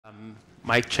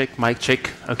Mic check, mic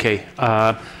check. Okay.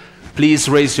 Please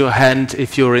raise your hand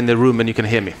if you're in the room and you can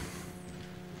hear me.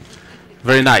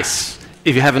 Very nice.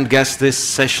 If you haven't guessed, this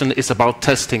session is about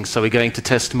testing, so we're going to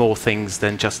test more things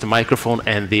than just the microphone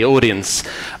and the audience.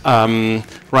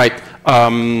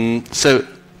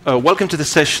 Welcome to the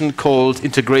session called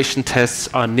Integration Tests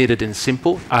Are Needed in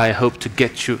Simple. I hope to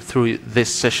get you through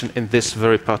this session in this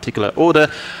very particular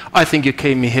order. I think you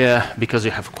came here because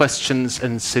you have questions,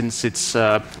 and since it's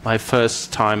my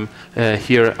first time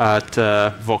here at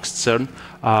Vox CERN,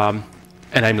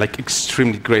 and I'm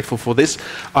extremely grateful for this,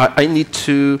 I need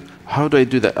to... How do I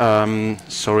do that?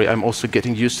 Sorry, I'm also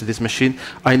getting used to this machine.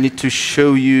 I need to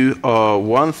show you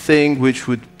one thing, which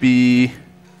would be...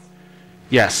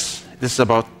 Yes. This is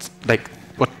about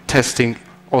what testing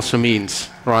also means,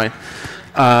 right?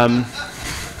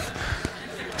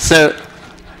 So,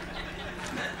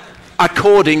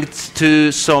 according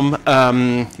to some,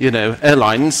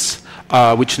 airlines,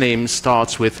 which name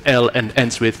starts with L and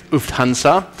ends with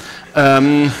Lufthansa,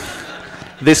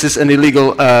 this is an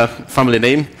illegal family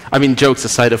name. I mean, jokes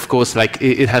aside, of course,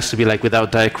 it has to be without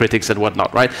diacritics and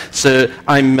whatnot, right? So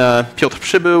I'm Piotr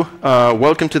Przybyl.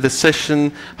 Welcome to the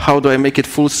session. How do I make it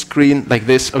full screen like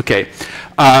this? Okay.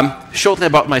 Shortly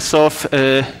about myself,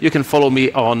 you can follow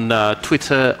me on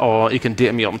Twitter, or you can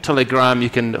DM me on Telegram. You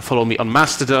can follow me on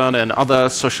Mastodon and other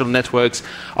social networks,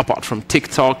 apart from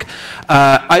TikTok.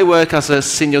 I work as a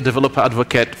senior developer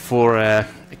advocate for a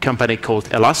company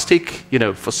called Elastic,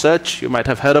 for search. You might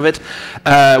have heard of it.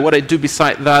 What I do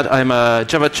beside that, I'm a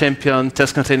Java champion,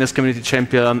 Testcontainers community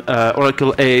champion,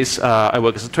 Oracle ace. I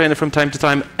work as a trainer from time to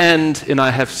time, and I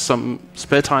have some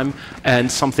spare time and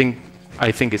something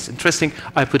I think is interesting.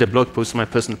 I put a blog post on my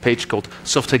personal page called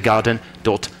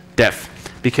softwaregarden.dev,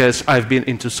 because I've been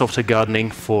into software gardening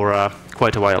for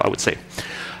quite a while, I would say.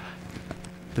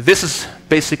 This is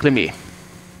basically me.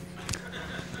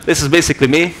 This is basically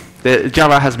me. The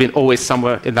Java has been always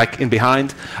somewhere in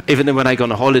behind. Even when I go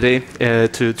on a holiday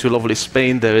to lovely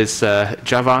Spain, there is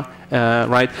Java,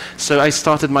 right? So I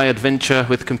started my adventure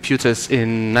with computers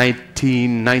in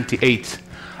 1998,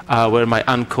 where my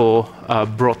uncle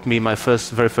brought me my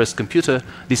very first computer.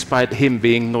 Despite him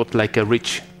being not a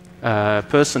rich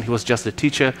person, he was just a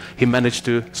teacher. He managed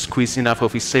to squeeze enough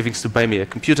of his savings to buy me a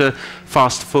computer.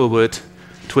 Fast forward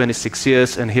 26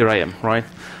 years, and here I am, right?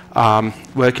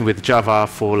 Working with Java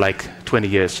for 20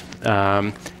 years.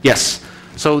 Yes.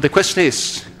 So the question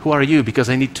is, who are you? Because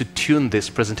I need to tune this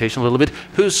presentation a little bit.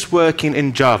 Who's working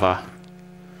in Java?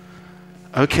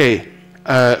 Okay.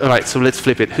 All right, so let's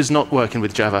flip it. Who's not working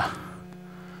with Java?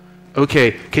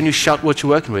 Okay. Can you shout what you're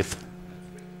working with?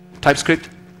 TypeScript?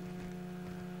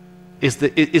 Is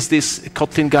this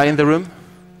Kotlin guy in the room?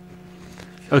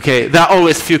 Okay, there are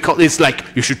always few. It's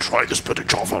you should try this better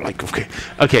Java. Okay,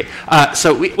 okay.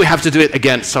 So we have to do it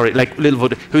again. Sorry, little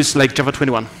vote. Who's Java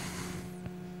 21?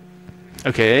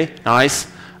 Okay, nice.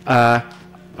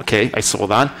 Okay, I saw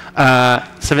that.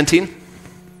 17.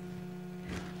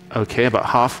 Okay, about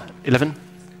half. 11.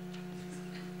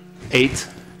 8.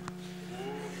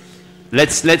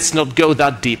 Let's not go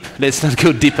that deep. Let's not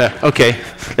go deeper. Okay,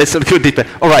 let's not go deeper.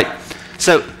 All right.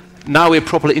 So now we're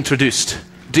properly introduced.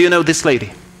 Do you know this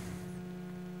lady?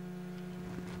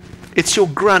 It's your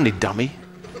granny, dummy.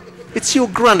 It's your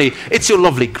granny. It's your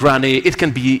lovely granny. It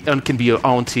can be your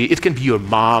auntie. It can be your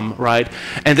mom, right?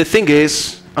 And the thing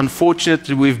is,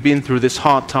 unfortunately, we've been through this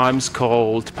hard times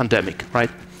called pandemic, right?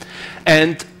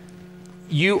 And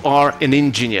you are an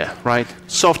engineer, right?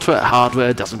 Software,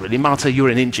 hardware, doesn't really matter. You're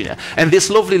an engineer. And this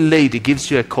lovely lady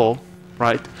gives you a call,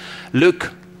 right?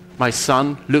 Look, my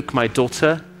son. Look, my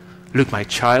daughter. Look, my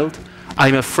child.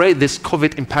 I'm afraid this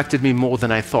COVID impacted me more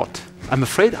than I thought. I'm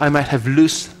afraid I might have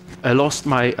lost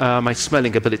my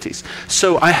smelling abilities.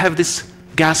 So I have this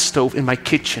gas stove in my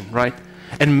kitchen, right?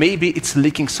 And maybe it's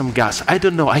leaking some gas. I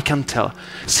don't know. I can't tell.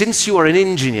 Since you are an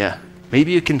engineer,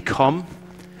 maybe you can come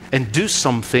and do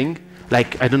something I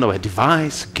don't know, a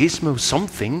device, gizmo,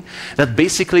 something that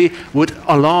basically would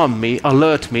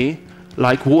alert me,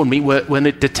 warn me when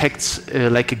it detects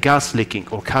a gas leaking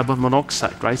or carbon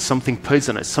monoxide, right? Something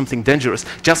poisonous, something dangerous.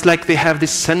 Just like they have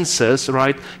these sensors,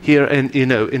 right, here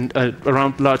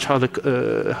around Large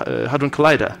Hadron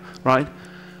Collider, right?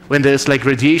 When there's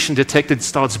radiation detected, it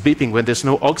starts beeping. When there's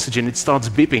no oxygen, it starts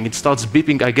beeping. It starts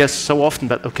beeping, I guess, so often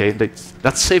that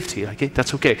that's safety. Okay,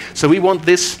 that's okay. So we want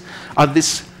this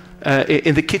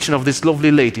in the kitchen of this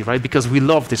lovely lady, right? Because we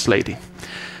love this lady.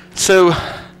 So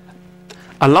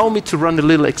allow me to run a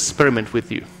little experiment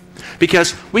with you,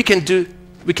 because we can do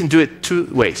it two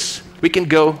ways. We can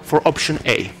go for option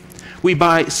A. We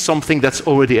buy something that's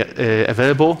already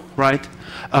available, right?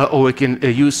 Or we can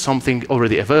use something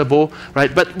already available,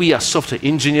 right? But we are software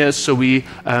engineers, so we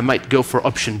might go for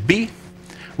option B,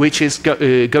 which is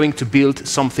going to build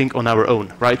something on our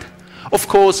own, right? Of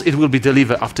course, it will be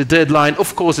delivered after deadline.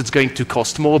 Of course, it's going to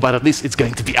cost more, but at least it's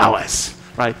going to be ours,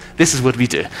 right? This is what we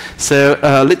do. So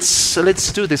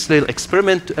let's do this little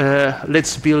experiment.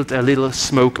 Let's build a little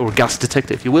smoke or gas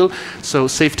detector, if you will. So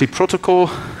safety protocol.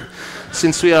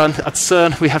 Since we are at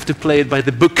CERN, we have to play it by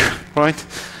the book, right?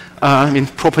 I mean,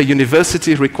 proper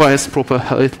university requires proper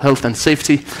health and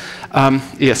safety.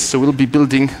 Yes, so we'll be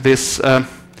building this.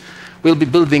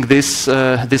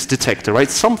 This detector, right?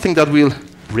 Something that will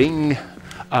ring,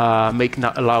 make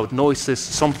loud noises,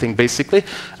 something basically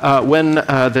when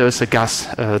there is a gas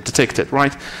detected,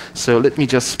 right? So let me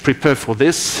just prepare for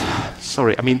this.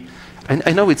 Sorry, I mean,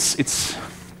 I know it's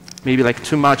maybe like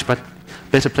too much, but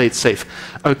better play it safe.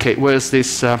 Okay, where's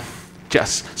this?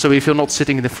 Yes. So if you're not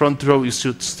sitting in the front row, you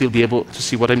should still be able to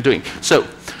see what I'm doing. So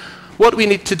what we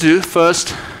need to do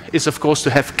first is, of course, to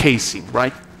have casing,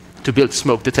 right? To build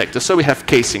smoke detector. So we have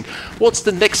casing. What's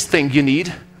the next thing you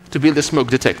need to build a smoke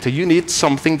detector? You need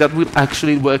something that will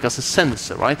actually work as a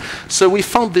sensor, right? So we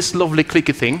found this lovely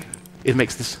clicky thing. It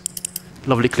makes this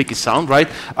lovely clicky sound, right?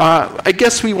 I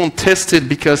guess we won't test it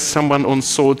because someone on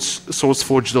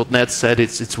sourceforge.net said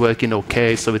it's working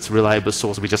okay, so it's a reliable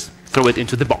source. We just throw it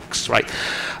into the box, right?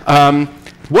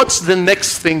 What's the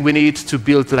next thing we need to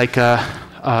build like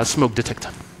a smoke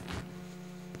detector?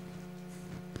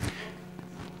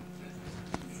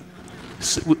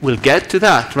 So we'll get to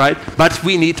that, right? But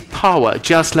we need power.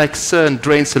 Just like CERN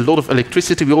drains a lot of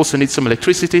electricity, we also need some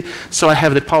electricity. So I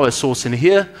have the power source in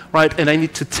here, right? And I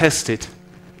need to test it.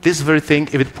 This very thing,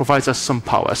 if it provides us some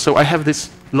power. So I have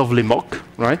this lovely mock,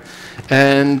 right?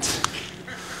 And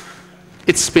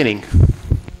it's spinning.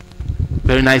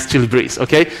 Very nice chill breeze,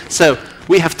 okay? So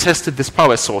we have tested this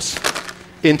power source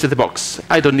into the box.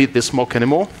 I don't need this mock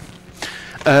anymore.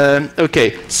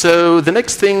 Okay, so the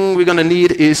next thing we're going to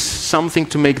need is something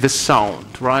to make the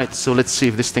sound, right? So let's see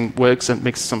if this thing works and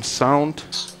makes some sound.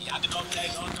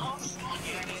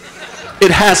 It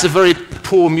has a very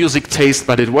poor music taste,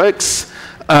 but it works.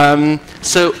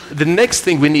 So the next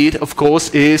thing we need, of course,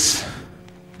 is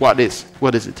what is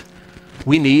it?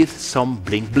 We need some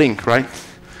bling bling, right?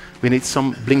 We need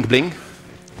some bling bling,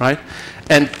 right?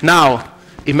 And now,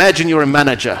 imagine you're a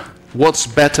manager. What's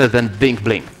better than bling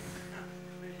bling?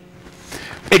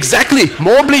 Exactly,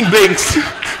 more bling blings.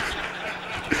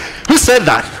 Who said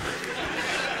that?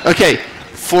 Okay,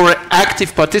 for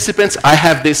active participants, I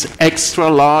have this extra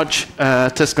large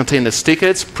Testcontainers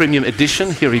stickers, premium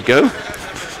edition. Here we go.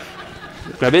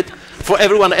 Grab it. For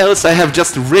everyone else, I have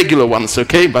just regular ones,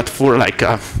 okay? But for like,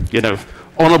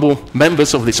 honorable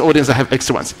members of this audience, I have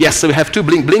extra ones. Yes, so we have two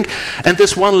bling bling. And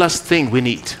there's one last thing we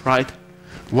need, right?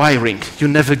 Wiring. You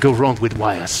never go wrong with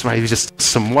wires, right? Just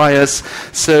some wires.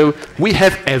 So we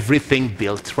have everything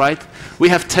built, right? We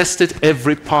have tested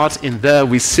every part in there.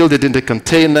 We sealed it in the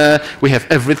container. We have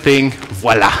everything.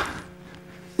 Voila.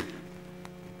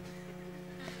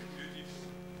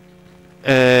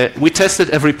 We tested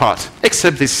every part,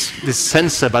 except this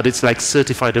sensor, but it's like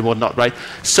certified and whatnot, right?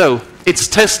 So it's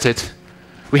tested.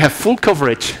 We have full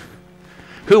coverage.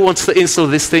 Who wants to install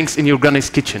these things in your granny's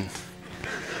kitchen?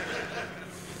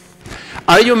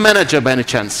 Are you a manager by any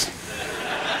chance?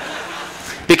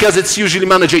 Because it's usually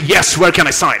manager, yes, where can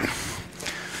I sign?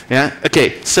 Yeah,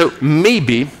 okay, so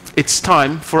maybe it's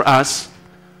time for us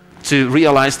to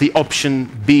realize the option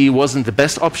B wasn't the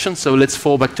best option, so let's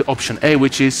fall back to option A,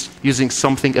 which is using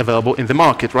something available in the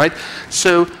market, right?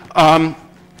 So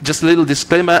just a little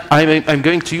disclaimer, I'm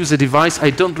going to use a device.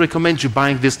 I don't recommend you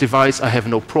buying this device. I have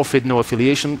no profit, no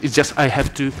affiliation. It's just I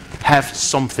have to have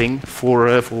something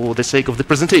for the sake of the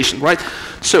presentation, right?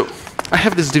 So I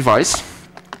have this device.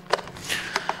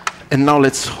 And now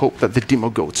let's hope that the demo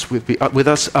goats will be with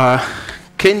us.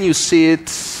 Can you see it?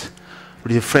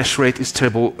 The refresh rate is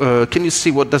terrible. Can you see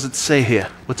what does it say here?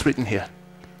 What's written here?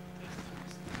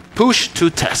 Push to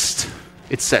test,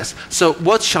 it says. So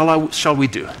what shall we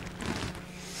do?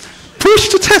 Push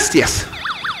to test, yes.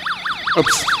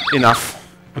 Oops,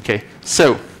 enough. Okay,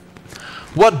 so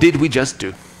what did we just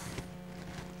do?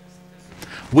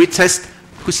 We test,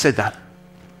 who said that?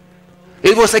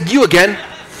 It was like you again.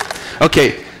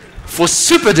 Okay, for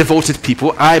super devoted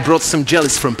people, I brought some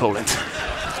jellies from Poland.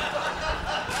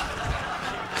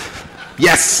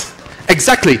 Yes,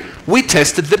 exactly. We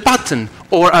tested the button,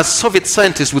 or as Soviet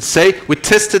scientists would say, we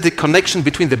tested the connection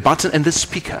between the button and the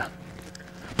speaker.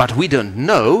 But we don't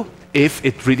know if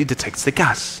it really detects the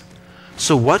gas.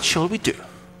 So what shall we do?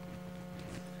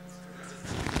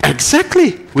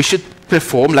 Exactly. We should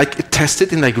perform, like test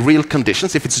it in like real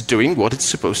conditions if it's doing what it's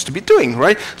supposed to be doing,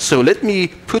 right? So let me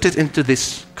put it into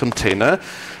this container.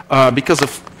 Because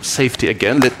of safety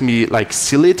again, let me like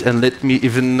seal it, and let me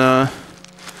even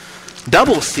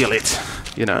double seal it.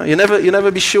 You know, you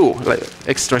never be sure, like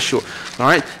extra sure. All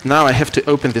right, now I have to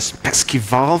open this pesky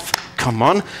valve. Come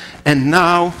on, and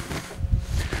now,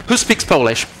 who speaks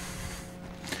Polish?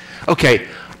 Okay,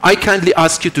 I kindly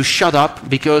ask you to shut up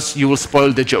because you will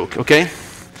spoil the joke. Okay.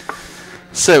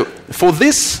 So for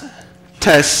this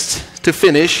test to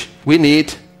finish, we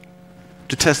need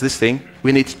to test this thing.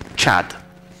 We need Chad.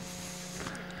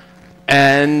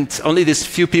 And only these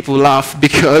few people laugh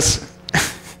because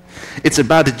it's a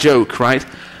bad joke, right?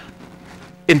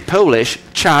 In Polish,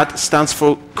 Chad stands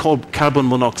for carbon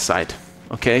monoxide,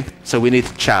 okay? So we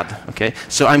need Chad, okay?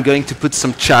 So I'm going to put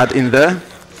some Chad in there.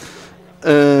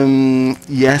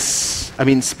 Yes, I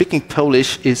mean, speaking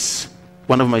Polish is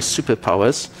one of my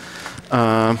superpowers.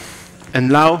 And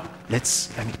now, let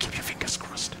me keep your fingers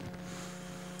crossed.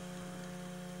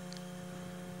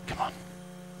 Come on.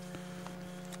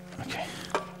 Okay.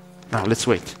 Now, let's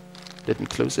wait. Let me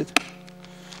close it.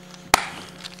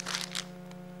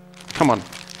 Come on.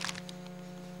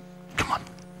 Come on.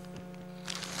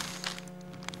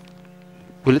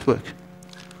 Will it work?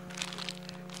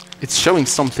 It's showing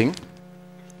something.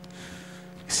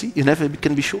 See, you never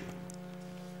can be sure.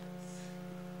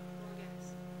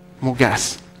 More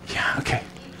gas. Yeah, okay.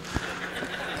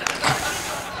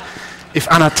 If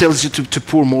Anna tells you to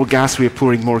pour more gas, we are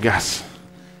pouring more gas.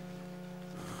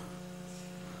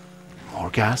 More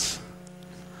gas.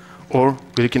 Or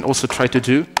what you can also try to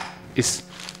do is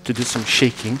to do some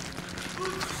shaking.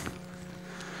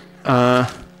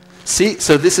 See,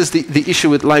 so this is the issue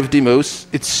with live demos.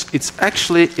 It's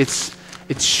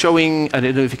showing, I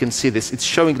don't know if you can see this, it's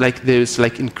showing like there's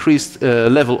like increased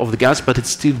level of the gas, but it's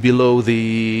still below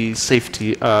the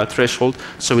safety threshold,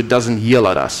 so it doesn't yell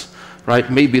at us,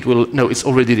 right? Maybe it will, no, it's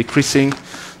already decreasing,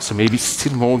 so maybe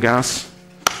still more gas.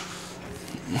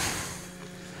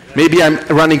 Maybe I'm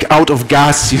running out of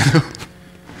gas, you know.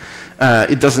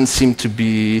 It doesn't seem to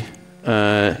be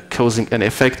causing an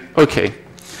effect. Okay,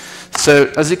 so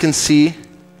as you can see,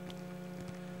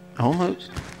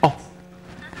 almost,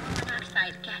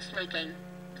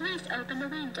 Please open the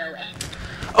window and...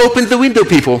 Open the window,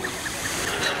 people.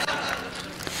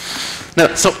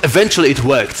 No, so eventually it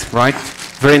worked, right?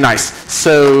 Very nice.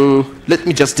 So let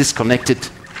me just disconnect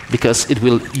it because it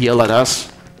will yell at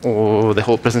us or the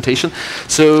whole presentation.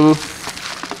 So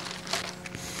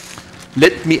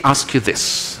let me ask you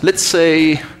this. Let's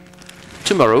say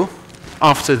tomorrow,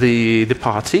 after the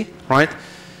party, right?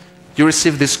 You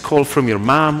receive this call from your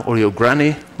mom or your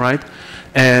granny, right?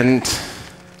 And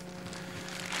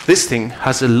this thing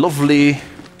has a lovely,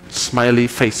 smiley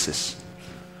faces.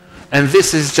 And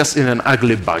this is just in an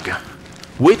ugly bug.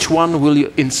 Which one will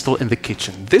you install in the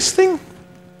kitchen? This thing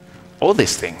or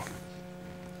this thing?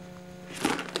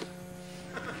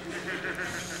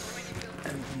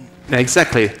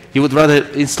 Exactly. You would rather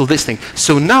install this thing.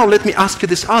 So now let me ask you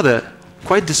this other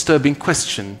quite disturbing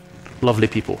question, lovely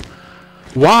people.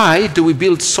 Why do we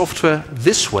build software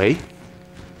this way?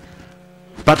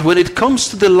 But when it comes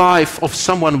to the life of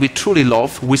someone we truly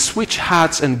love, we switch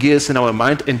hats and gears in our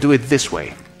mind and do it this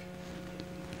way.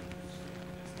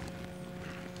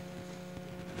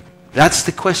 That's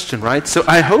the question, right? So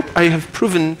I hope I have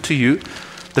proven to you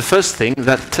the first thing,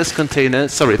 that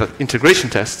that integration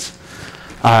tests,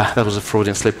 that was a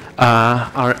Freudian slip,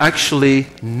 are actually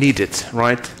needed,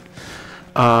 right?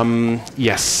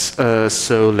 Yes,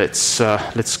 so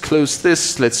let's close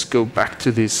this. Let's go back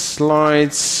to these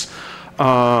slides.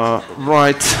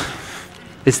 Right,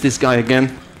 it's this guy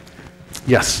again.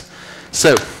 Yes.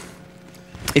 So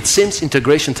it seems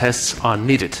integration tests are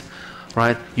needed,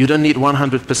 right? You don't need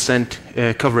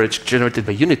 100% coverage generated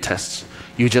by unit tests.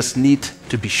 You just need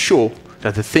to be sure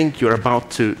that the thing you're about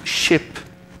to ship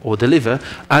or deliver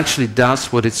actually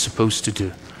does what it's supposed to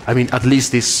do. I mean, at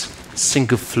least this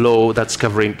single flow that's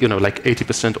covering, you know, like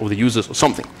 80% of the users or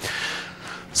something.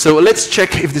 So let's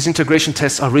check if these integration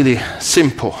tests are really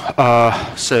simple.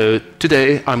 So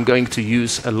today I'm going to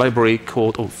use a library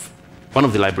called, one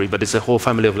of the library, but it's a whole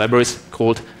family of libraries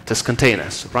called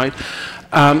Testcontainers, right?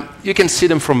 You can see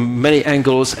them from many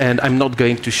angles, and I'm not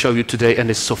going to show you today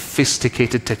any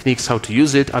sophisticated techniques how to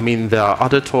use it. I mean, there are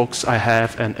other talks I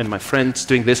have, and my friends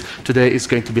doing this. Today is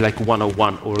going to be like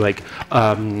 101, or like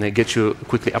get you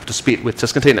quickly up to speed with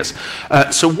Testcontainers.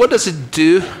 So what does it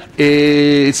do?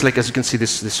 It's like, as you can see,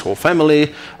 this whole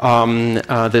family.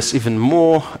 There's even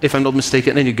more, if I'm not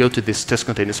mistaken, and then you go to this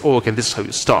Testcontainers org, and this is how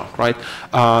you start, right?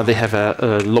 They have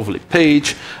a lovely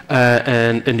page,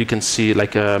 and you can see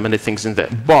like many things in there.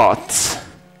 But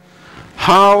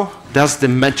how does the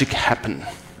magic happen?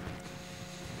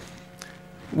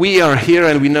 We are here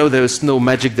and we know there's no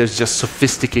magic, there's just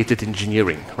sophisticated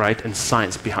engineering, right, and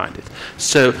science behind it.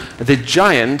 So the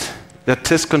giant that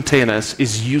Testcontainers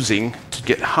is using to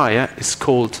get higher is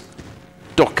called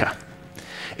Docker.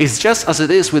 It's just as it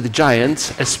is with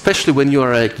giants, especially when you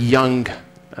are a young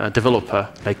developer,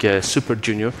 like a super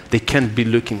junior, they can be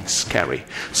looking scary.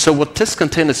 So what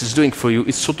Testcontainers is doing for you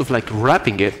is sort of like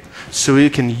wrapping it so you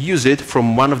can use it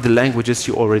from one of the languages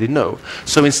you already know.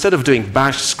 So instead of doing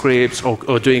bash scripts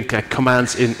or doing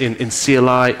commands in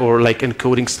CLI or like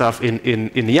encoding stuff in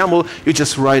YAML, you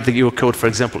just write your code, for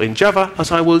example, in Java,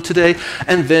 as I will today,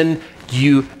 and then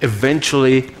you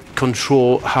eventually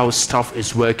control how stuff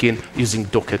is working using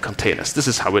Docker containers. This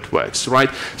is how it works, right?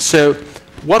 So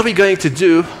what we're going to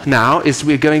do now is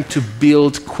we're going to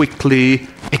build quickly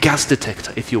a gas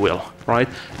detector, if you will, right?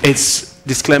 It's,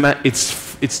 disclaimer,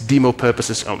 it's demo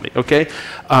purposes only, okay?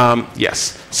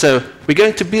 Yes, so we're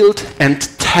going to build and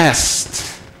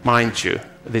test, mind you,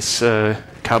 this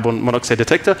carbon monoxide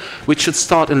detector, which should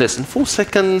start in less than 4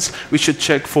 seconds. We should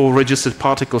check for registered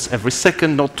particles every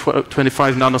second, not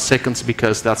 25 nanoseconds,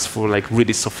 because that's for like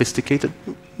really sophisticated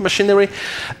machinery.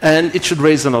 And it should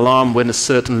raise an alarm when a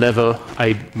certain level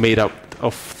I made up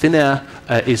of thin air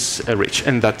is reached,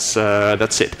 and that's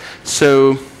it.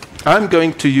 So I'm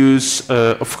going to use,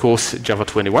 of course, Java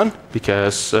 21,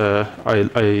 because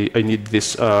I need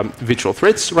this virtual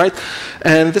threads, right?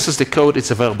 And this is the code. It's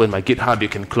available in my GitHub. You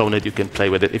can clone it. You can play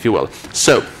with it if you will.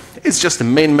 So it's just the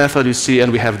main method you see,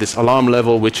 and we have this alarm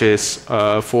level, which is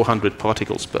 400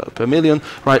 particles per million,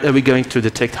 right? And we're going to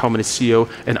detect how many CO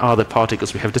and other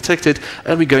particles we have detected,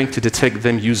 and we're going to detect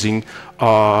them using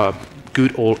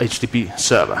good old HTTP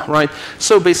server, right?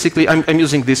 So basically, I'm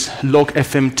using this log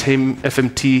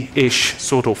FMT-ish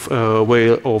sort of way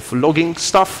of logging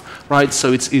stuff, right?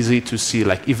 So it's easy to see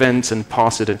like events and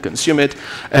parse it and consume it.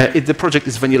 The project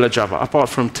is vanilla Java. Apart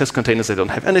from Testcontainers, I don't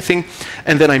have anything.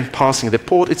 And then I'm passing the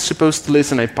port it's supposed to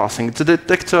listen. I'm passing it to the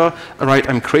detector, right?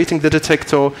 I'm creating the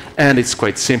detector, and it's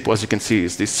quite simple. As you can see,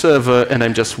 it's this server, and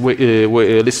I'm just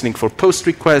listening for post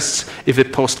requests. If a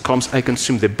post comes, I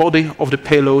consume the body of the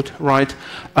payload, right?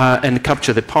 And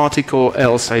capture the particle,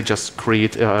 else I just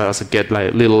create as a get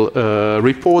like little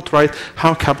report, right?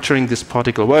 How capturing this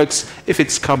particle works. If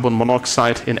it's carbon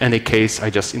monoxide, in any case,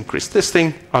 I just increase this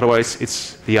thing. Otherwise,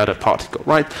 it's the other particle,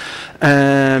 right?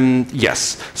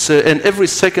 Yes. So, and every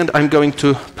second, I'm going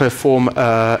to perform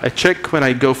a check when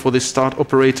I go for this start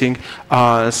operating.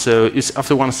 So it's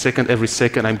after 1 second, every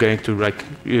second, I'm going to like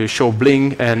show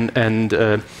bling and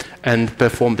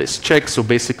perform this check. So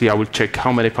basically, I will check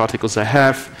how many particles I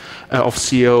have of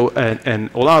CO,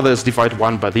 and all others, divide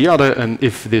one by the other. And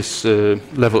if this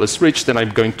level is reached, then I'm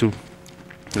going to,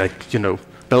 like, you know,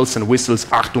 bells and whistles,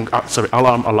 Achtung, sorry,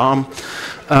 alarm, alarm.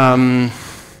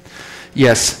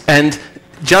 Yes, and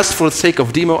just for the sake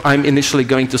of demo, I'm initially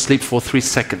going to sleep for 3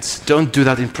 seconds. Don't do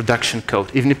that in production code.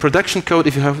 Even in production code,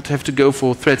 if you have to go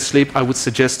for thread sleep, I would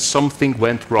suggest something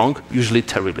went wrong, usually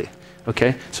terribly.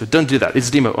 Okay, so don't do that. It's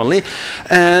demo only.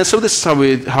 So this is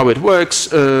how it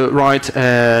works, right?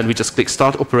 And we just click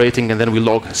start operating, and then we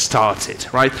log started,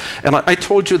 right? And I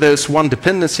told you there's one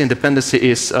dependency, and dependency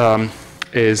is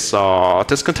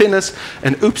Testcontainers.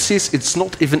 And oopsies, it's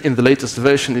not even in the latest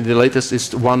version. In the latest is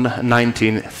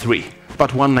 1.19.3,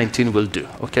 but 1.19 will do.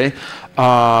 Okay.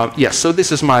 Yes. So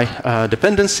this is my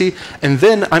dependency, and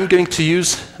then I'm going to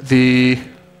use the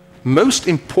most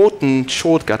important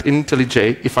shortcut in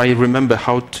IntelliJ, if I remember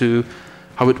how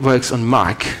it works on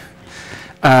Mac.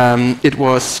 It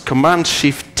was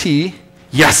Command-Shift-T.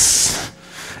 Yes,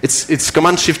 it's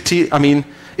Command-Shift-T. I mean,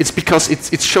 it's because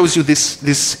it shows you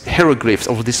this hieroglyphs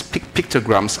or these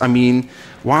pictograms. I mean,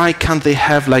 why can't they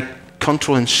have like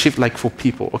Control and Shift like for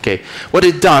people? Okay, what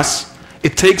it does,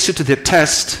 it takes you to the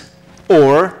test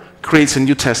or creates a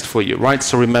new test for you, right?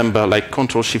 So remember, like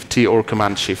Control-Shift-T or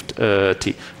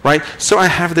Command-Shift-T, right? So I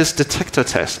have this detector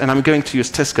test, and I'm going to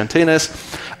use Testcontainers.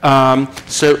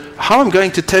 So how I'm going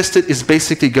to test it is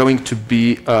basically going to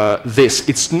be this.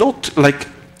 It's not like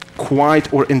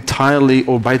quite or entirely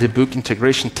or by the book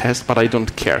integration test, but I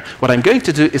don't care. What I'm going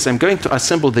to do is I'm going to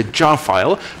assemble the jar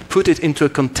file, put it into a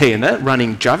container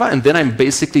running Java, and then I'm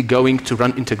basically going to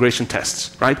run integration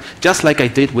tests, right? Just like I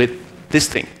did with this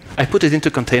thing. I put it into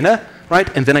a container, right,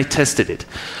 and then I tested it.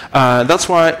 That's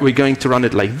why we're going to run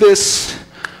it like this.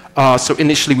 So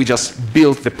initially we just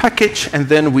build the package, and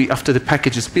then after the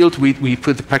package is built, we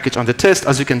put the package on the test.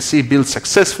 As you can see, build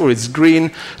successful, it's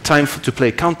green, time to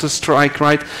play Counter-Strike,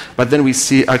 right? But then we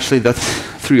see actually that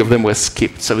 3 of them were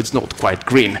skipped, so it's not quite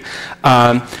green.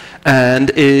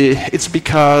 And it's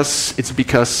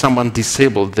because someone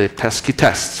disabled the pesky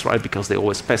tests, right? Because they're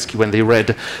always pesky when they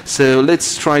read. So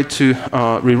let's try to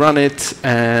rerun it,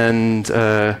 and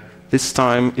this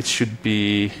time it should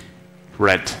be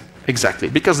red. Exactly,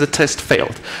 because the test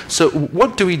failed. So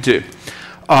what do we do?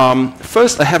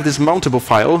 First, I have this mountable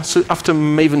file. So after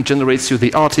Maven generates you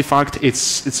the artifact,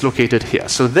 it's located here.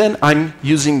 So then I'm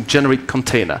using generic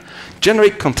container.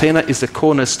 Generic container is the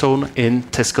cornerstone in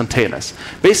Testcontainers.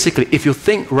 Basically, if your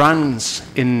thing runs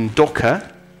in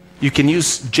Docker, you can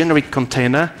use generic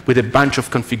container with a bunch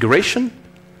of configuration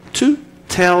to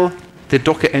tell the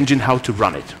Docker engine how to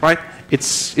run it, right?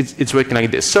 It's working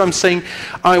like this. So I'm saying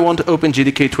I want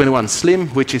OpenJDK 21 Slim,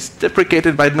 which is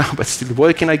deprecated by now, but still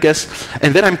working, I guess.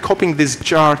 And then I'm copying this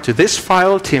jar to this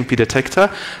file, TMP detector.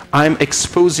 I'm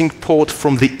exposing port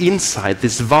from the inside.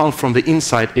 This valve from the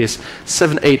inside is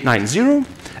 7890.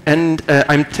 And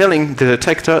I'm telling the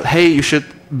detector, hey, you should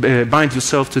bind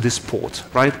yourself to this port,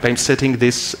 right? By setting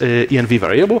this env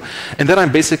variable. And then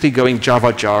I'm basically going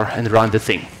java jar and run the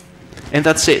thing. And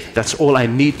that's it. That's all I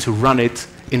need to run it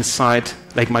inside,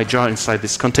 like my jar inside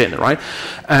this container, right?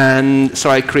 And so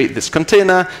I create this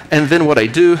container, and then what I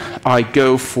do, I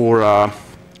go for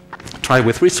try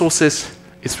with resources.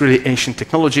 It's really ancient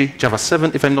technology, Java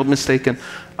 7, if I'm not mistaken,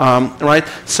 right?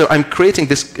 So I'm creating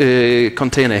this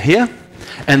container here,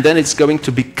 and then it's going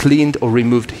to be cleaned or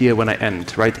removed here when I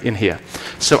end, right, in here.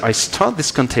 So I start this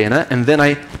container, and then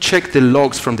I check the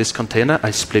logs from this container.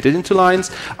 I split it into lines.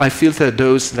 I filter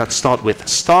those that start with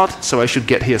start, so I should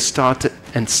get here started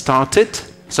and started.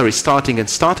 Sorry, starting and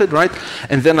started, right?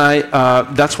 And then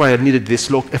that's why I needed this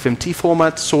log FMT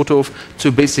format, sort of, to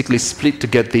basically split to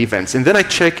get the events. And then I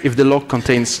check if the log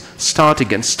contains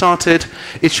starting and started.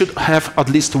 It should have at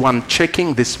least one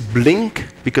checking, this blink,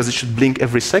 because it should blink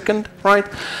every second, right?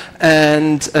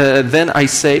 And then I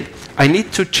say, I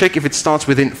need to check if it starts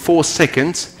within 4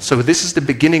 seconds. So this is the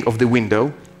beginning of the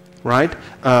window, right?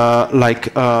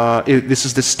 This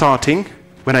is the starting,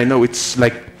 when I know it's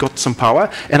like got some power,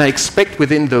 and I expect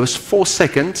within those 4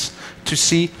 seconds to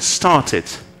see started,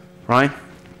 right?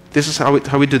 This is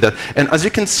how we do that. And as you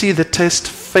can see, the test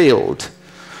failed,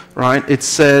 right? It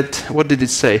said, what did it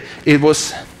say? It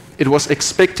was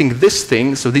expecting this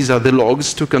thing, so these are the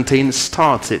logs, to contain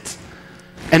started,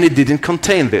 and it didn't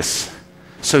contain this.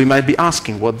 So you might be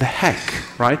asking, what the heck,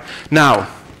 right? Now,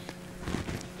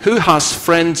 who has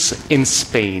friends in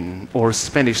Spain or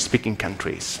Spanish-speaking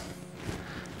countries?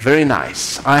 Very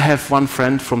nice. I have one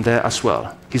friend from there as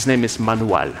well. His name is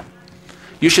Manuel.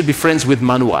 You should be friends with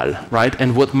Manuel, right?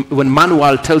 And when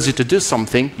Manuel tells you to do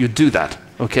something, you do that,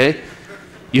 okay?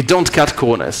 You don't cut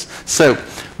corners. So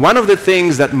one of the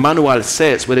things that Manuel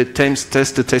says when it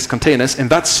tests the test containers, and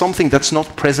that's something that's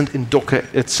not present in Docker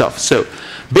itself. So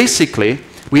basically,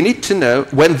 we need to know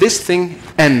when this thing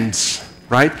ends,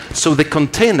 right? So the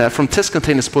container, from test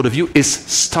containers point of view, is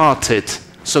started.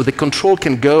 So the control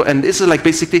can go, and this is like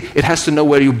basically, it has to know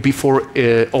where you before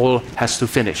all has to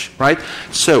finish, right?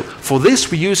 So for this,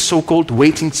 we use so-called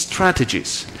waiting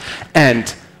strategies.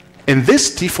 And in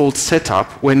this default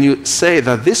setup, when you say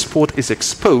that this port is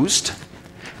exposed,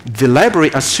 the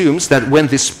library assumes that when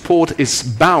this port is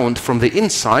bound from the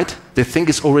inside, the thing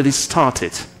is already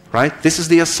started, right? This is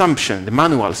the assumption. The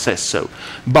manual says so.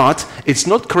 But it's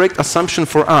not correct assumption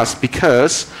for us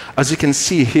because, as you can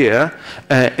see here,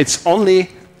 it's only,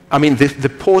 I mean,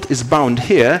 the port is bound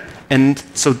here, and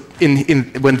so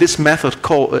when this method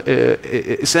call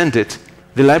is ended,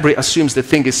 the library assumes the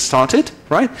thing is started,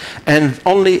 right? And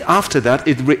only after that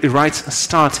it writes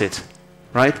started,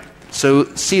 right? So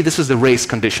see, this is the race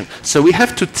condition. So we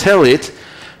have to tell it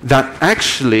that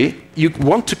actually you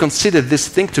want to consider this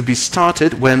thing to be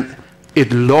started when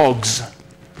it logs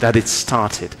that it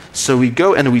started. So we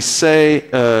go and we say,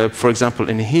 for example,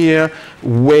 in here,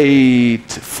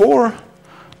 wait for,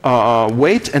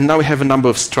 wait, and now we have a number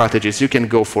of strategies. You can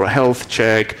go for a health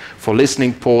check, for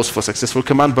listening pause, for successful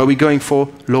command, but we're going for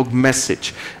log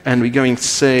message. And we're going to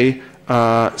say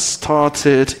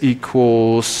started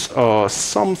equals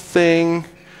something,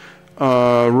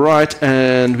 right,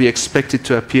 and we expect it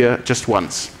to appear just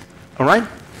once. All right?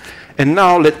 And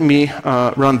now let me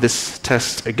run this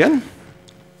test again.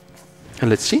 And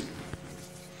let's see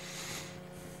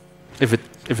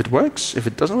if it works, if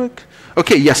it doesn't work.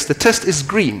 Okay, yes, the test is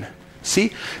green.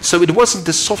 See? So it wasn't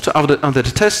the software under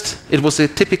the test, it was a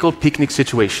typical picnic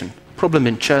situation. Problem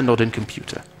in chair, not in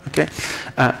computer. Okay?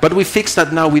 But we fixed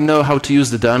that now, we know how to use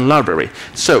the Dern library.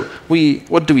 So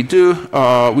what do?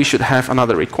 We should have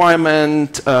another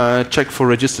requirement, check for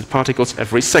registered particles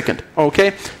every second.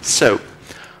 Okay? So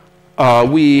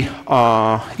we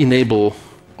enable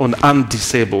or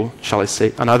undisable, shall I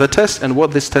say, another test, and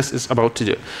what this test is about to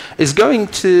do is going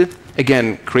to,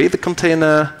 again, create the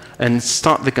container and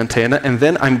start the container, and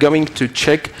then I'm going to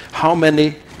check how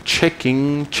many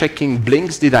checking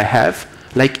blinks did I have,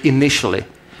 like initially,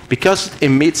 because it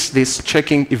emits these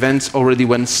checking events already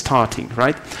when starting,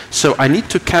 right? So I need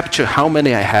to capture how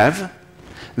many I have,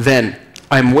 then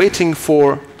I'm waiting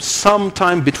for some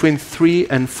time between 3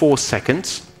 and 4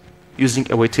 seconds, using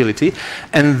a waitility,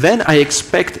 and then I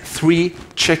expect 3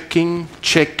 checking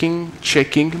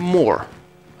more.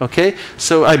 Okay,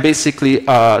 so I basically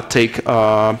take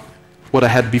what I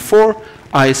had before,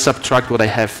 I subtract what I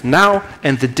have now,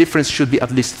 and the difference should be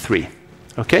at least 3.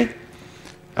 Okay,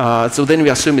 so then we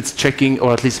assume it's checking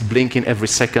or at least blinking every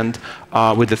second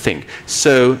with the thing.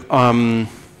 So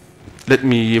let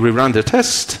me rerun the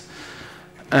test,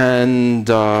 and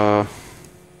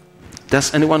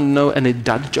does anyone know any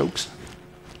dad jokes?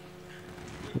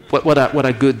 What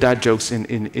are good dad jokes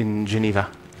in Geneva?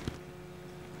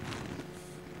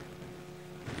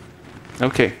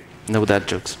 Okay, no dad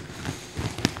jokes.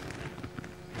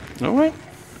 All right.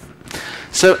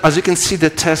 So as you can see, the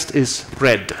test is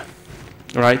red.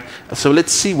 All right. So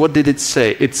let's see, what did it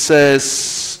say? It says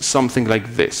something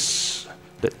like this.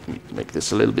 Let me make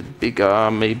this a little bit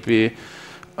bigger, maybe.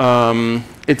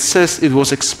 It says it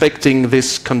was expecting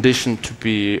this condition to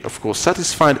be, of course,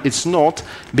 satisfied. It's not,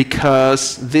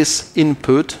 because this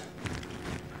input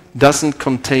doesn't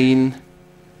contain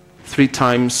 3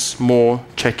 times more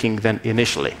checking than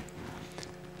initially.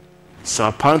 So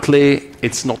apparently,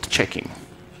 it's not checking.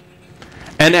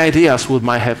 Any ideas what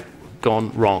might have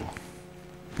gone wrong?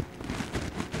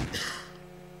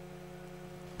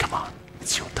 Come on,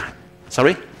 it's your time.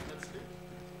 Sorry?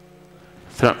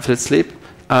 Thread sleep?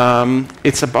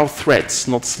 It's about threads,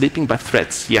 not sleeping, but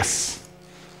threads. Yes.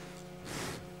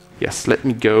 Yes, let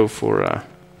me go for...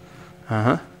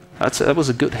 that was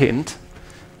a good hint.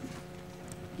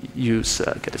 Use,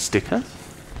 get a sticker.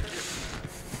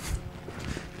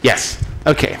 Yes,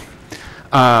 okay.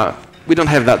 We don't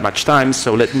have that much time,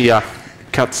 so let me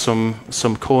cut some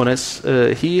corners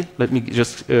here. Let me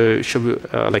just show you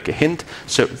like a hint.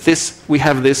 So we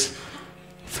have this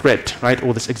thread, right,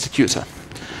 or this executor.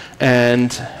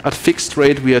 And at fixed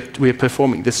rate, we are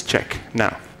performing this check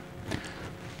now.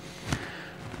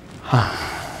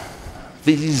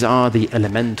 These are the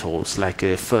elementals, like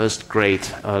a first grade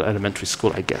elementary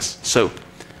school, I guess. So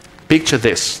picture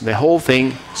this. The whole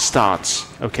thing starts,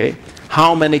 okay?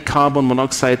 How many carbon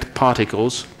monoxide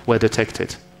particles were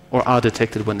detected or are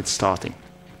detected when it's starting?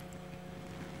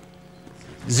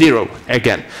 0,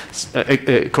 again.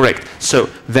 Correct. So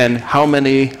then how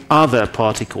many other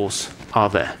particles are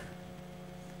there?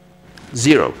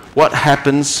 0. What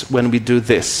happens when we do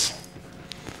this?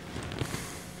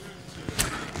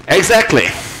 Exactly.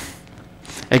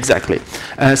 Exactly.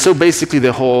 So basically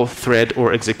the whole thread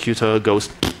or executor goes,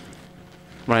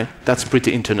 right? That's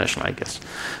pretty international, I guess.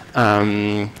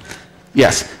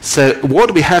 Yes. So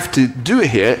what we have to do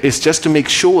here is just to make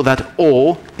sure that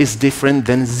all is different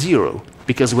than 0.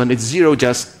 Because when it's 0,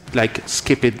 just like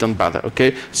skip it, don't bother,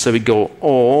 okay? So we go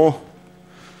all,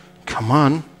 come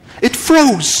on. It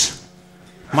froze.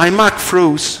 My Mac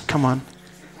froze. Come on.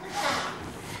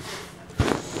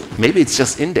 Maybe it's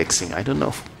just indexing. I don't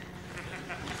know.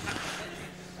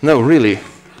 No, really.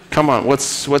 Come on.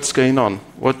 What's going on?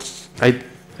 I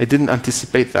didn't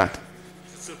anticipate that.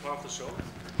 Is it part of the show?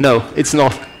 No, it's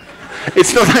not.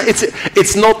 It's not.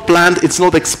 It's not planned. It's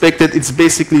not expected. It's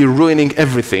basically ruining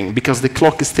everything because the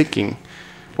clock is ticking.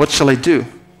 What shall I do?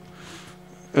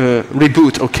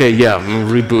 Reboot. Okay, yeah,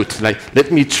 reboot. Like,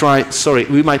 let me try. Sorry,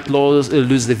 we might lose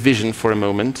the vision for a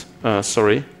moment.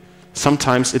 Sorry.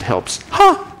 Sometimes it helps.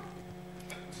 Huh?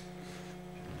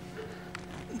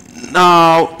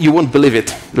 Now you won't believe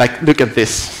it. Like, look at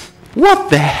this. What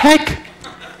the heck?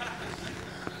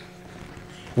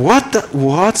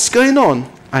 What's going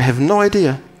on? I have no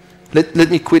idea. Let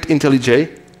me quit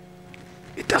IntelliJ.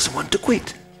 It doesn't want to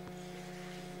quit.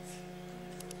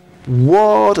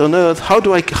 What on earth? How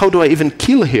do I even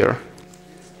kill here?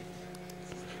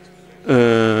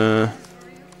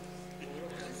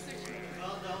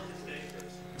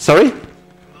 Sorry?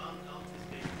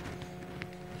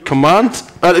 command.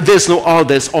 There's no R,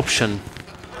 there's option.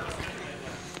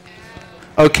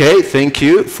 Okay, thank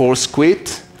you. Force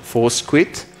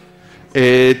quit.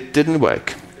 It didn't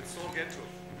work.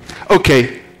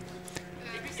 Okay.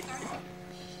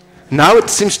 Now it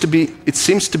seems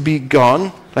to be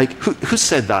gone. Like who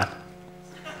said that?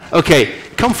 Okay,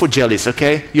 come for jellies,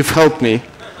 okay? You've helped me.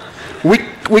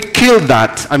 We killed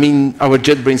that. I mean, our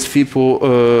JetBrains people,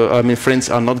 friends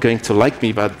are not going to like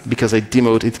me, but because I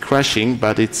demoed it crashing,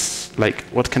 but it's like,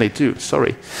 what can I do?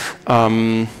 Sorry.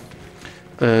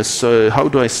 So how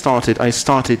do I start it? I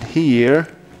start it here,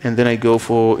 and then I go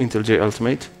for IntelliJ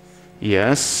Ultimate.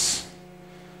 Yes.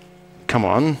 Come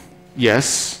on.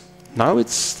 Yes. Now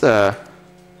it's there.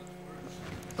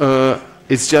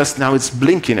 It's just now it's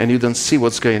blinking, and you don't see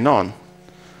what's going on.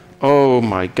 Oh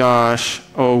my gosh.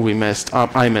 Oh, we messed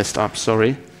up. I messed up,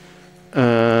 sorry.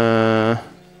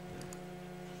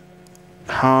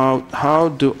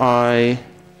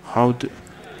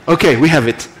 Okay, we have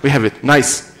it.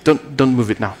 Nice. Don't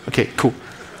move it now. Okay, cool.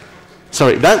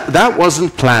 Sorry, that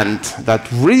wasn't planned. That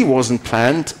really wasn't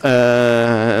planned.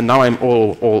 Now I'm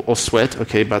all sweat,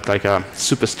 okay, but like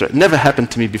super stressed. Never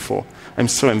happened to me before. I'm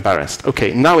so embarrassed.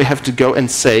 Okay, now we have to go and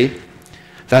say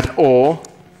that all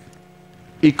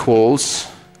equals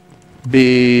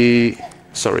big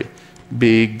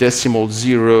decimal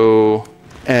 0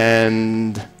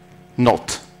 and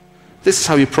not. This is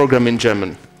how you program in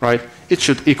German, right? It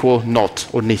should equal not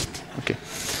or nicht. Okay.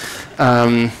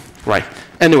 Right.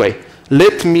 Anyway,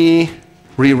 let me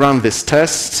rerun this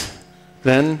test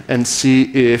then and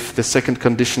see if the second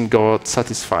condition got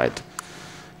satisfied.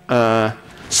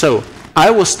 So I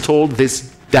was told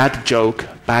this dad joke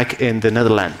back in the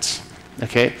Netherlands.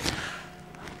 Okay.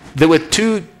 There were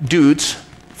two dudes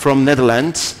from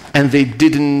Netherlands, and they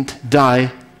didn't die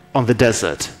on the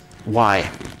desert. Why?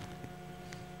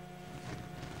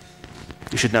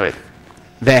 You should know it.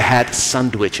 They had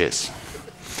sandwiches.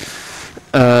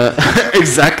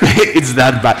 Exactly, it's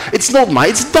that bad. It's not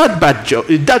mine, it's that bad joke,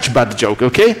 Dutch bad joke,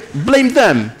 okay? Blame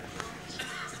them.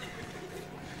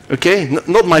 Okay,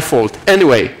 not my fault.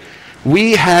 Anyway,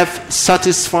 we have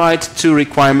satisfied two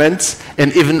requirements,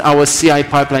 and even our CI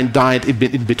pipeline died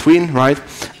in between, right?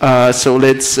 So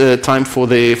let's time for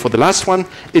the last one.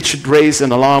 It should raise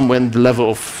an alarm when the level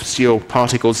of CO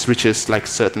particles reaches like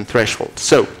certain threshold.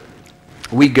 So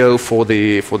we go for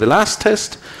the last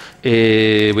test,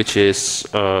 which is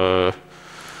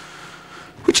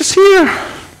here,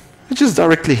 which is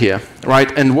directly here,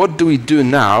 right? And what do we do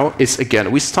now is,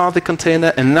 again, we start the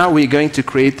container, and now we're going to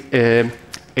create a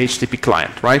HTTP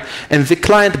client, right? And the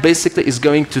client basically is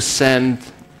going to send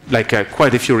like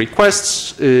quite a few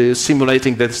requests,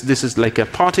 simulating that this is like a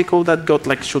particle that got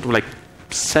like sort of like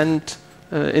sent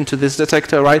into this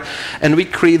detector, right? And we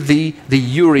create the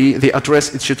URI, the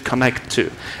address it should connect to.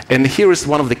 And here is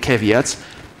one of the caveats.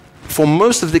 For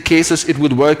most of the cases, it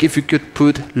would work if you could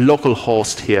put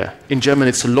localhost here. In German,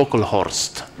 it's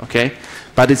localhost, okay?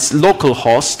 But it's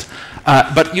localhost.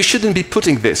 But you shouldn't be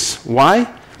putting this. Why?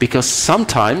 Because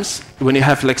sometimes when you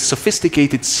have like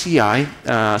sophisticated CI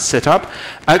setup,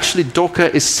 actually Docker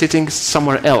is sitting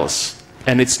somewhere else,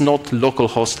 and it's not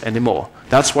localhost anymore.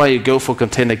 That's why you go for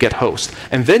container get host.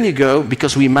 And then you go,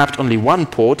 because we mapped only one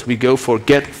port, we go for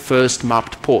get first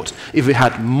mapped port. If we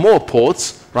had more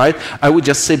ports, right, I would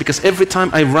just say, because every time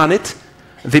I run it,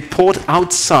 the port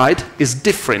outside is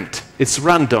different. It's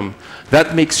random.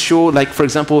 That makes sure, like, for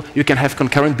example, you can have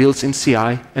concurrent builds in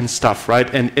CI and stuff, right?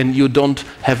 And you don't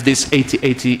have these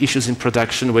 80 issues in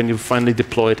production when you finally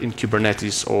deploy it in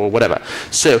Kubernetes or whatever.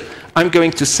 So I'm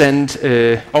going to send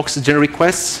oxygen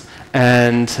requests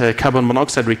and carbon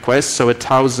monoxide requests, so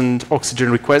 1,000 oxygen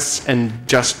requests and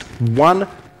just one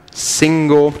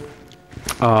single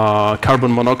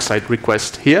carbon monoxide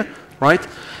request here, right?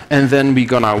 And then we're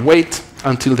gonna wait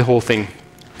until the whole thing,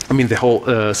 the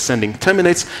whole sending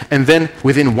terminates, and then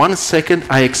within 1 second,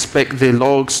 I expect the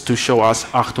logs to show us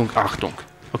Achtung, Achtung,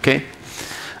 okay?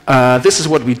 This is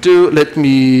what we do. Let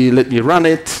me run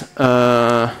it.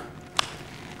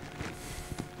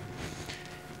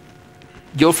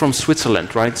 You're from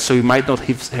Switzerland, right? So you might not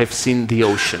have seen the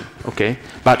ocean, okay?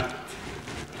 But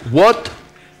what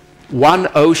one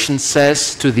ocean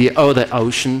says to the other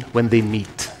ocean when they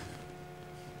meet?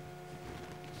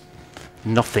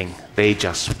 Nothing. They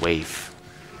just wave.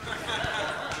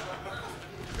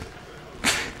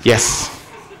 Yes.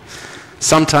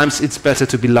 Sometimes it's better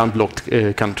to be landlocked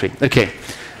country. Okay.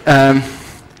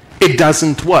 It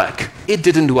doesn't work. It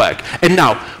didn't work. And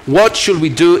now, what should we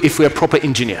do if we are proper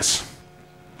engineers?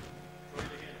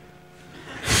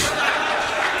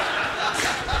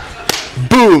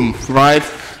 Boom, right?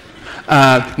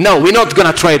 No, we're not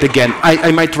going to try it again.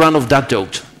 I might run off that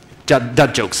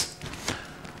jokes.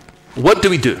 What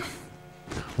do?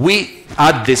 We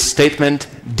add this statement,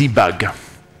 debug.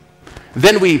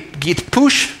 Then we git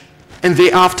push, and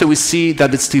thereafter we see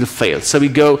that it still failed. So we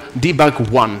go debug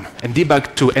 1, and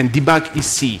debug 2, and debug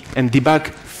EC, and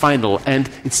debug final, and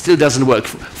it still doesn't work.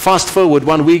 Fast forward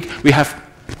 1 week, we have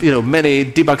many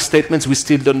debug statements, we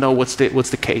still don't know what's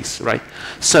the case, right?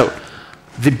 So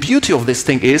the beauty of this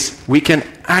thing is we can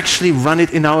actually run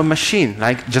it in our machine,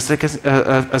 just like as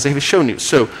I have shown you.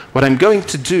 So what I'm going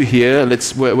to do here,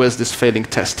 where's this failing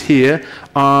test here?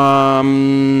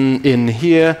 In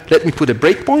here, let me put a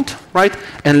breakpoint, right?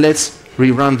 And let's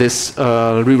rerun this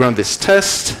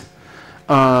test,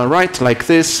 right, like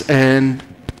this, and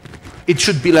it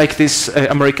should be like this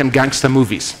American gangster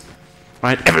movies,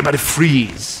 right? Everybody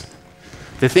freeze.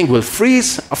 The thing will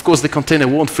freeze. Of course, the container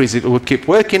won't freeze. It will keep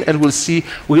working, and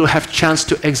we'll have chance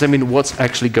to examine what's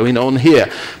actually going on here.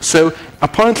 So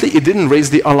apparently, it didn't raise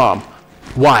the alarm.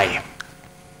 Why?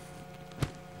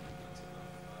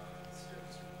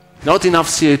 Not enough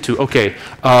CO2. Okay.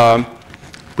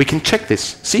 We can check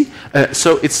this. See?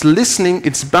 So it's listening.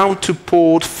 It's bound to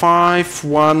port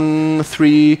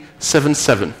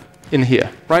 51377 in here,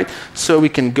 right? So we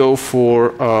can go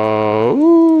for...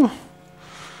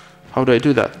 how do I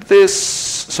do that?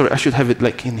 Sorry, I should have it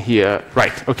like in here.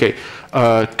 Right, okay.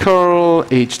 Curl,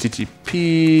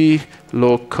 HTTP,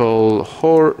 local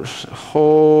host.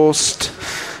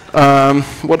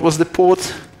 What was the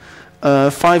port?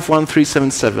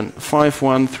 51377.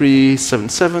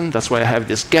 51377. That's why I have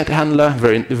this get handler,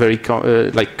 very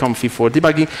comfy for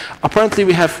debugging. Apparently,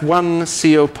 we have 1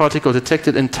 CO particle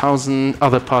detected and 1,000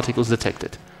 other particles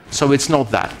detected. So it's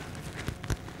not that.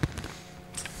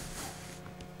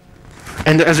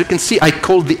 And as you can see, I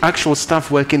called the actual stuff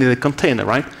working in the container,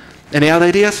 right? Any other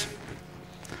ideas?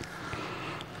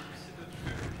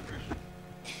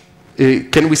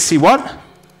 Can we see what?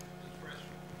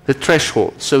 The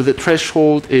threshold. So the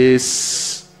threshold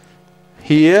is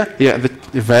here. Yeah,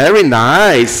 very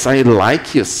nice. I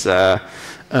like you, sir.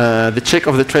 The check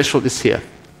of the threshold is here.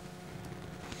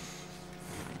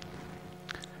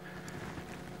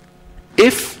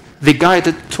 If the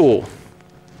guided tour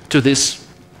to this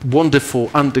wonderful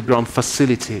underground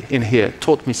facility in here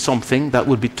taught me something, that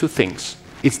would be 2 things.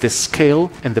 It's the scale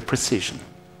and the precision.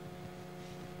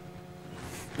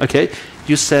 Okay,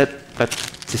 you said that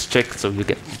this check, so you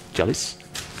get jealous.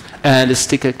 And the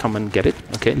sticker, come and get it,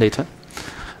 okay, later.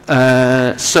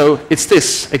 So it's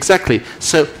this, exactly.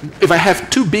 So if I have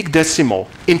 2 big decimal,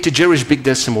 integerish big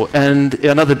decimal, and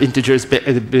another integerish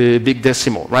big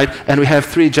decimal, right? And we have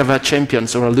 3 Java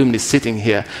champions or alumni sitting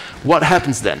here, what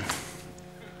happens then?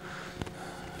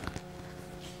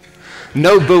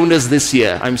 No bonus this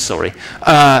year, I'm sorry.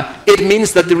 It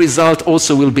means that the result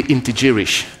also will be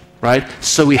integerish, right?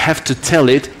 So we have to tell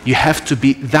it, you have to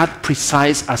be that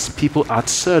precise as people at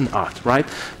CERN are, right?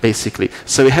 Basically.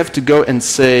 So we have to go and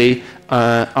say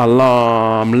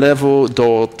alarm level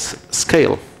dot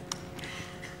scale.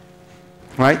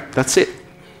 Right? That's it.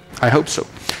 I hope so.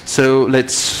 So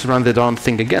let's run the darn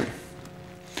thing again.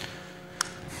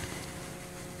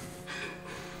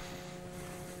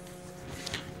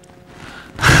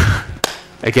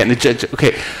 Again,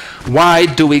 okay. Why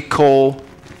do we call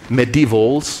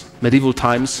medieval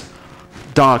times,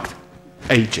 dark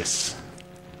ages?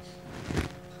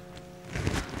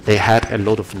 They had a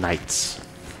lot of nights.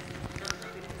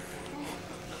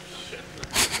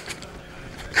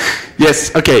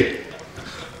 Yes, okay.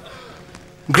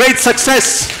 Great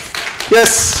success.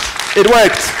 Yes, it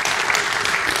worked.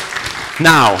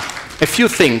 Now, a few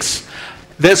things.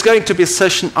 There's going to be a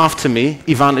session after me.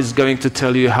 Ivan is going to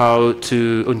tell you how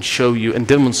to, and show you and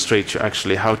demonstrate you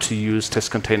actually how to use test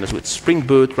containers with Spring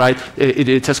Boot, right?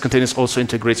 Test containers also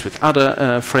integrates with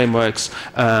other frameworks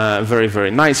very, very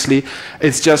nicely.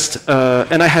 It's just,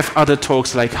 and I have other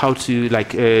talks like how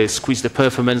to squeeze the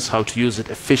performance, how to use it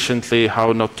efficiently,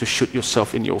 how not to shoot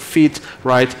yourself in your feet,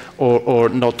 right? Or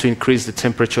not to increase the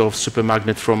temperature of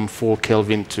supermagnet from 4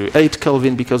 Kelvin to 8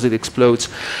 Kelvin because it explodes.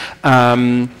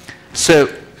 So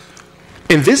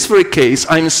in this very case,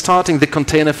 I'm starting the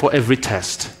container for every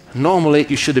test. Normally,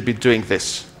 you should be doing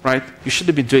this, right? You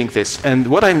should be doing this. And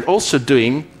what I'm also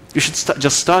doing, you should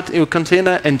just start your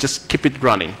container and just keep it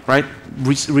running, right?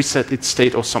 Reset its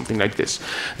state or something like this.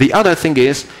 The other thing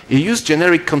is, you use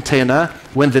generic container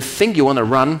when the thing you want to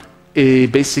run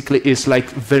basically is like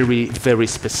very, very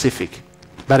specific.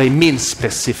 But I mean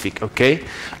specific, okay?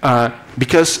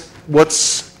 Because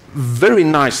what's very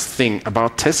nice thing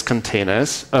about test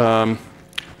containers,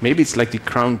 maybe it's like the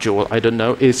crown jewel, I don't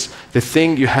know, is the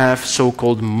thing you have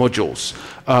so-called modules.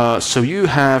 So you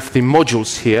have the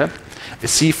modules here,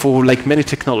 see, for like many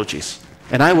technologies.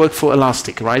 And I work for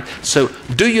Elastic, right? So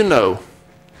do you know,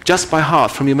 just by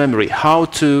heart, from your memory, how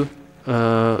to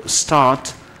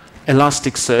start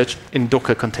Elasticsearch in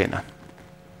Docker container?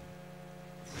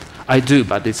 I do,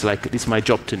 but it's my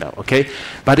job to know, okay?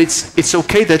 But it's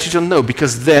okay that you don't know,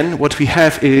 because then what we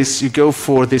have is you go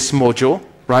for this module,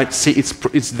 right? See,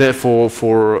 it's there for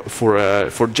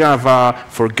Java,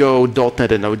 for Go,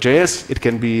 .NET, and Node.js. It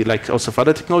can be like also for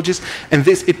other technologies, and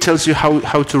this it tells you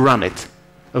how to run it,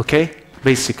 okay?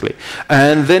 Basically.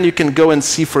 And then you can go and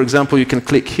see, for example, you can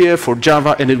click here for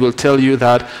Java, and it will tell you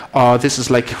that this is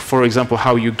like, for example,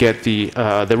 how you get the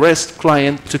REST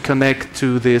client to connect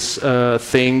to this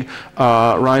thing,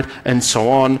 right, and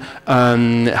so on,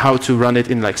 how to run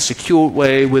it in like secure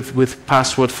way with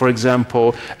password, for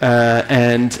example,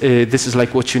 and this is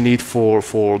like what you need for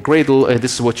Gradle,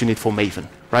 this is what you need for Maven,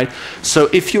 right? So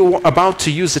if you're about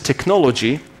to use the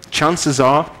technology, chances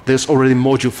are there's already a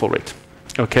module for it.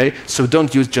 Okay, so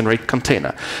don't use generic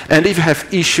container. And if you have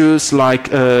issues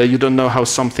like you don't know how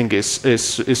something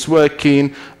is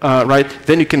working, right,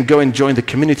 then you can go and join the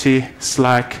community,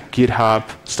 Slack, GitHub,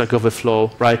 Stack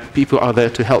Overflow, right? People are there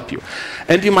to help you.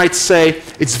 And you might say,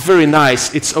 it's very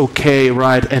nice, it's okay,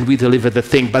 right, and we deliver the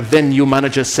thing, but then your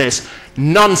manager says,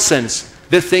 nonsense,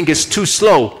 the thing is too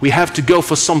slow, we have to go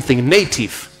for something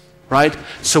native, right?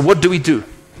 So what do?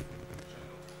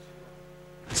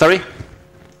 Sorry?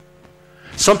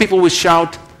 Some people will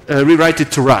shout, rewrite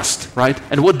it to Rust, right?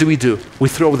 And what do? We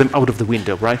throw them out of the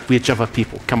window, right? We're Java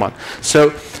people, come on.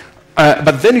 So,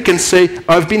 but then you can say,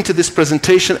 I've been to this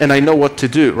presentation and I know what to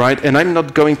do, right? And I'm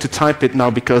not going to type it now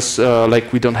because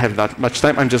like we don't have that much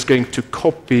time. I'm just going to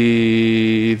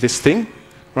copy this thing,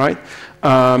 right?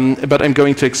 But I'm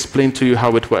going to explain to you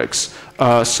how it works.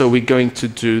 So we're going to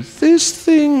do this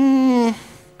thing,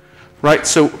 right?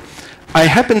 So I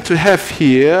happen to have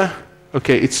here,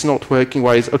 okay, it's not working.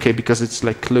 Why is okay? Because it's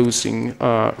like closing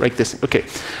like this. Okay,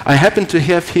 I happen to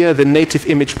have here the native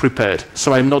image prepared,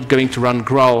 so I'm not going to run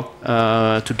Graal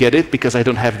to get it because I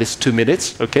don't have this 2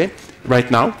 minutes. Okay, right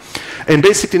now, and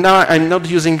basically now I'm not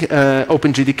using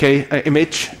OpenJDK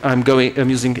image. I'm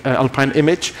using Alpine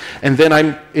image, and then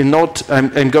I'm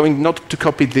going not to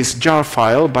copy this jar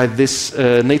file by this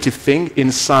native thing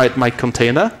inside my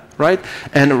container, right,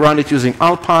 and run it using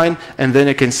Alpine, and then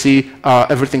you can see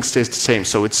everything stays the same.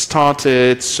 So it's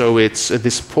started, so it's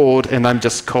this port, and I'm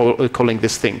just calling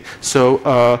this thing. So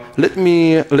let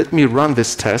me run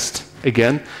this test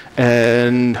again,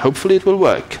 and hopefully it will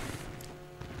work.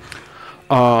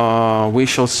 We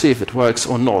shall see if it works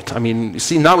or not. I mean, you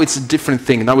see, now it's a different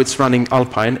thing. Now it's running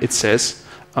Alpine, it says,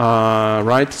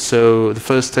 right? So the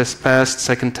first test passed,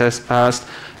 second test passed,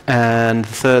 and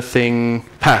the third thing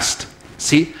passed.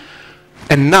 See?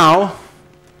 And now,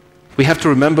 we have to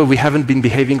remember we haven't been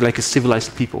behaving like a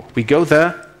civilized people. We go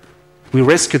there, we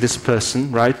rescue this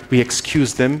person, right? We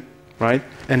excuse them, right?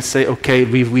 And say, okay,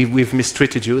 we've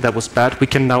mistreated you, that was bad. We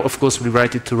can now, of course,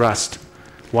 rewrite it to Rust.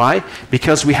 Why?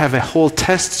 Because we have a whole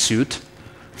test suite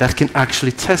that can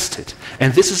actually test it.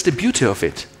 And this is the beauty of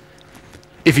it.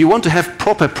 If you want to have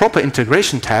proper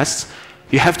integration tests,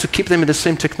 you have to keep them in the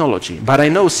same technology. But I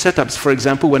know setups, for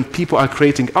example, when people are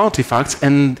creating artifacts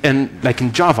and like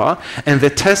in Java, and the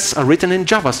tests are written in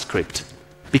JavaScript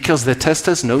because the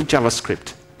testers know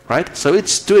JavaScript, right? So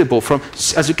it's doable.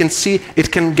 As you can see,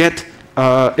 it can get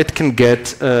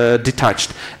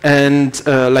detached. And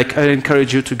like I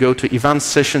encourage you to go to Ivan's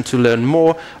session to learn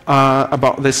more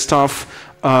about this stuff.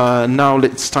 Now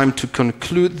it's time to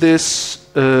conclude this.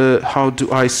 How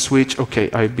do I switch? Okay,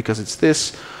 because it's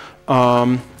this.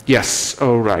 Yes,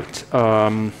 all right.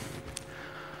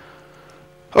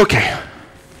 Okay.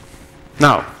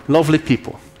 Now, lovely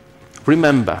people,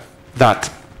 remember that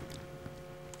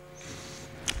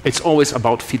it's always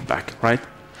about feedback, right?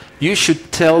 You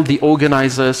should tell the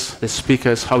organizers, the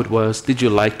speakers, how it was. Did you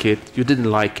like it? You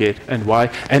didn't like it, and why?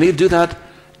 And you do that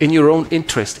in your own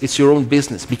interest. It's your own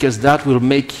business, because that will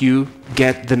make you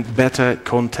get the better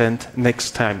content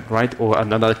next time, right? Or at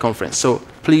another conference. So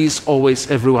please,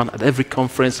 always, everyone, at every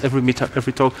conference, every meetup,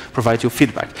 every talk, provide your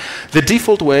feedback. The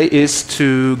default way is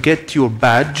to get your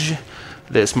badge.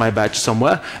 There's my badge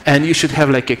somewhere, and you should have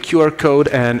like a QR code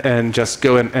and just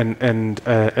go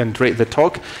and rate the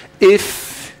talk. If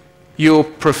you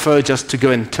prefer just to go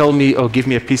and tell me or give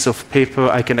me a piece of paper,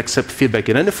 I can accept feedback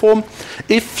in any form.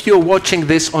 If you're watching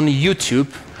this on YouTube,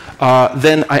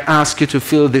 then I ask you to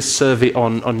fill this survey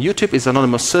on YouTube. It's an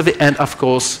anonymous survey, and of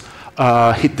course,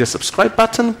 hit the subscribe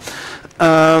button.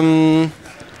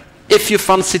 If you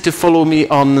fancy to follow me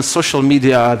on social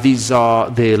media, these are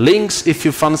the links. If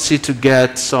you fancy to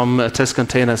get some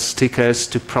Testcontainer stickers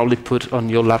to probably put on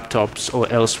your laptops or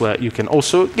elsewhere, you can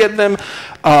also get them.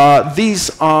 This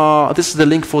is the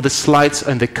link for the slides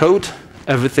and the code.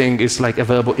 Everything is like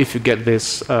available if you get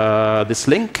this this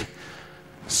link.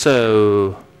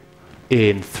 So,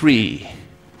 in 3,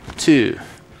 2,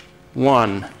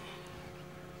 1.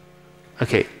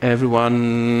 Okay,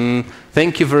 everyone,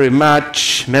 thank you very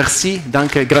much. Merci,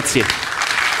 danke, grazie.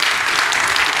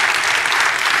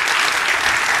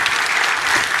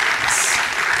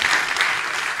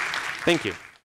 Thank you.